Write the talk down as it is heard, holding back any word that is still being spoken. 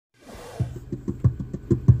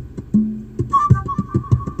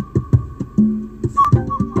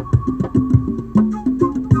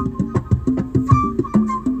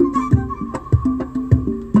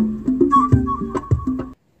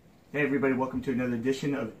everybody, welcome to another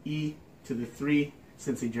edition of E to the 3.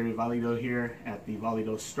 Sensei Gerry VALIDO here at the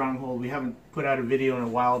VALIDO Stronghold. We haven't put out a video in a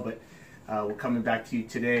while, but we're coming back to you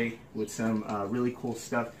today with some really cool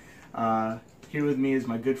stuff. Here with me is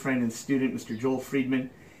my good friend and student, Mr. Joel Friedman.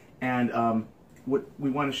 And what we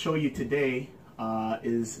want to show you today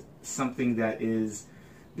is something that is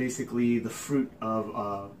basically the fruit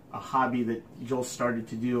of a hobby that Joel started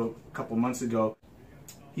to do a couple months ago.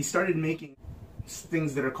 He started making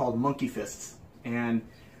things that are called monkey fists, and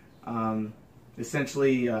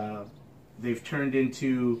essentially they've turned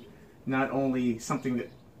into not only something that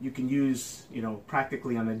you can use,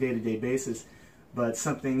 practically on a day-to-day basis, but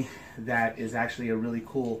something that is actually a really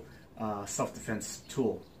cool self-defense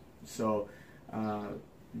tool. So,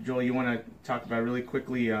 Joel, you want to talk about really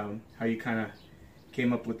quickly how you kind of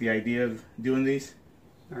came up with the idea of doing these?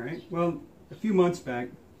 All right. Well, a few months back,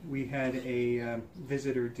 we had a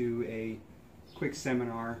visitor do a quick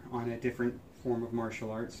seminar on a different form of martial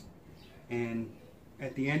arts, and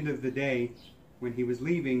at the end of the day, when he was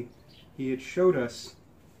leaving, he had showed us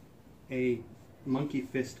a monkey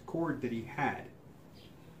fist cord that he had.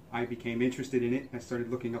 I became interested in it. I started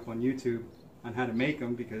looking up on YouTube on how to make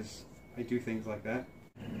them because I do things like that,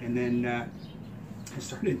 and then I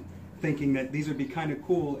started thinking that these would be kind of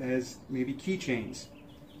cool as maybe keychains.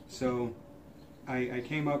 So I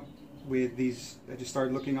came up with these. I just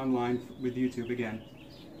started looking online with YouTube again,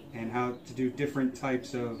 and how to do different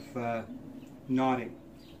types of knotting.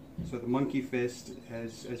 So the monkey fist,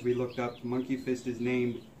 as we looked up, the monkey fist is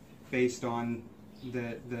named based on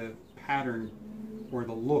the pattern or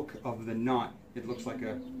the look of the knot. It looks like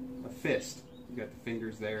a fist. You've got the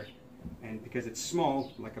fingers there, and because it's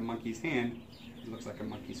small, like a monkey's hand, it looks like a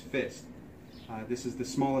monkey's fist. This is the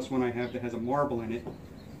smallest one I have that has a marble in it,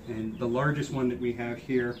 and the largest one that we have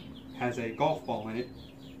here has a golf ball in it,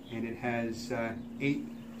 and it has 8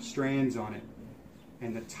 strands on it.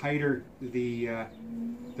 And the tighter the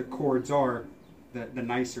cords are, the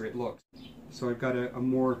nicer it looks. So I've got a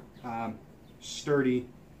more sturdy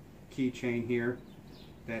keychain here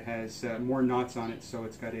that has more knots on it, so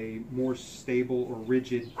it's got a more stable or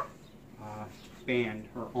rigid band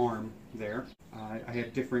or arm there. I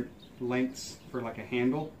have different lengths for like a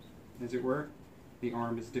handle, as it were. The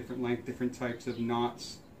arm is different length, different types of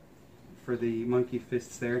knots for the monkey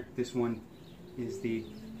fists there. This one is the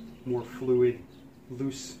more fluid,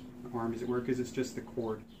 loose arm, as it were, because it's just the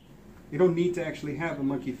cord. You don't need to actually have a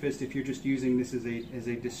monkey fist if you're just using this as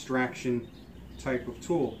a distraction type of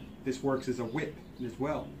tool. This works as a whip as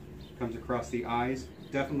well. Comes across the eyes.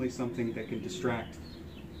 Definitely something that can distract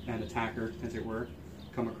an attacker, as it were.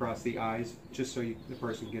 Come across the eyes just so the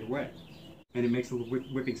person can get away. And it makes a little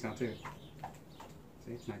whipping sound too.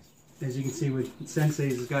 See, it's nice. As you can see with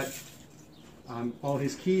Sensei's, he's got all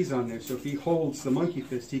his keys on there. So if he holds the monkey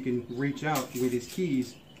fist, he can reach out with his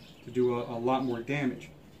keys to do a lot more damage.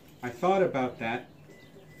 I thought about that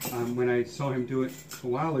when I saw him do it a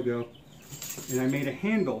while ago, and I made a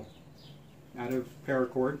handle out of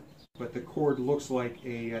paracord, but the cord looks like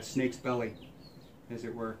a snake's belly, as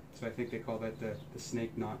it were. So I think they call that the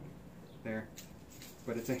snake knot there.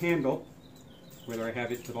 But it's a handle, whether I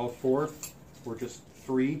have it with all 4 or just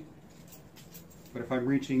 3. But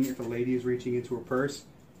if a lady is reaching into her purse,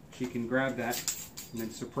 she can grab that, and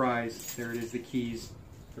then surprise, there it is, the keys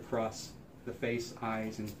across the face,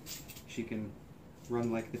 eyes, and she can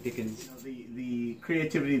run like the Dickens. The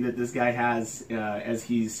creativity that this guy has as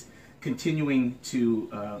he's continuing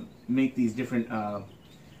to make these different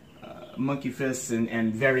monkey fists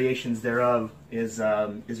and variations thereof is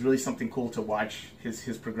really something cool to watch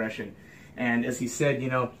his progression. And as he said,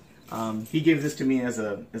 he gave this to me as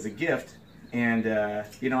a gift, and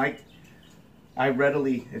I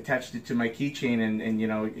readily attached it to my keychain, and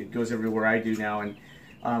it goes everywhere I do now. And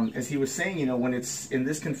as he was saying, when it's in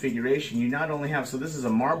this configuration, you not only have, so this is a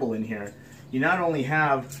marble in here, you not only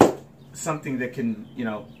have something that can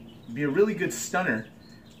be a really good stunner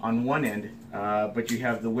on one end, but you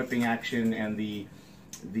have the whipping action and the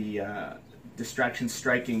distraction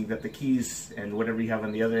striking that the keys and whatever you have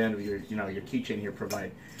on the other end of your your keychain here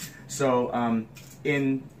provide. So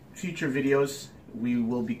in future videos, we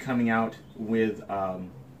will be coming out with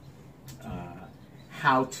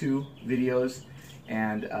how-to videos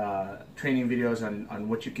and training videos on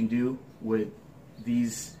what you can do with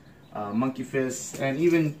these monkey fists, and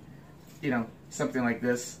even something like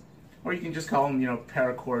this, or you can just call them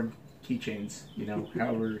paracord keychains,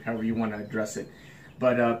 however you want to address it.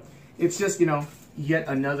 But it's just yet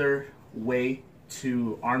another way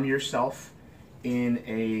to arm yourself in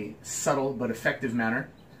a subtle but effective manner,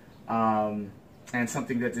 and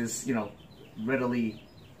something that is readily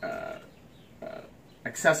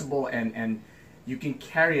accessible, and you can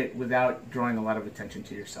carry it without drawing a lot of attention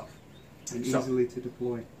to yourself. And easily to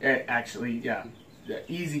deploy. Actually, yeah.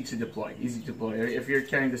 Easy to deploy. Easy to deploy. If you're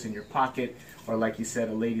carrying this in your pocket, or like you said,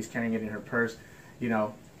 a lady's carrying it in her purse, you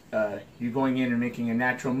know, you're going in and making a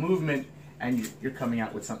natural movement, and you're coming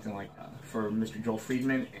out with something like for Mr. Joel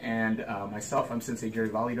Friedman and myself, I'm Sensei Gerry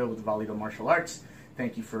VALIDO with VALIDO Martial Arts.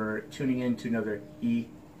 Thank you for tuning in to another E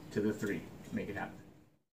to the 3. Make it happen.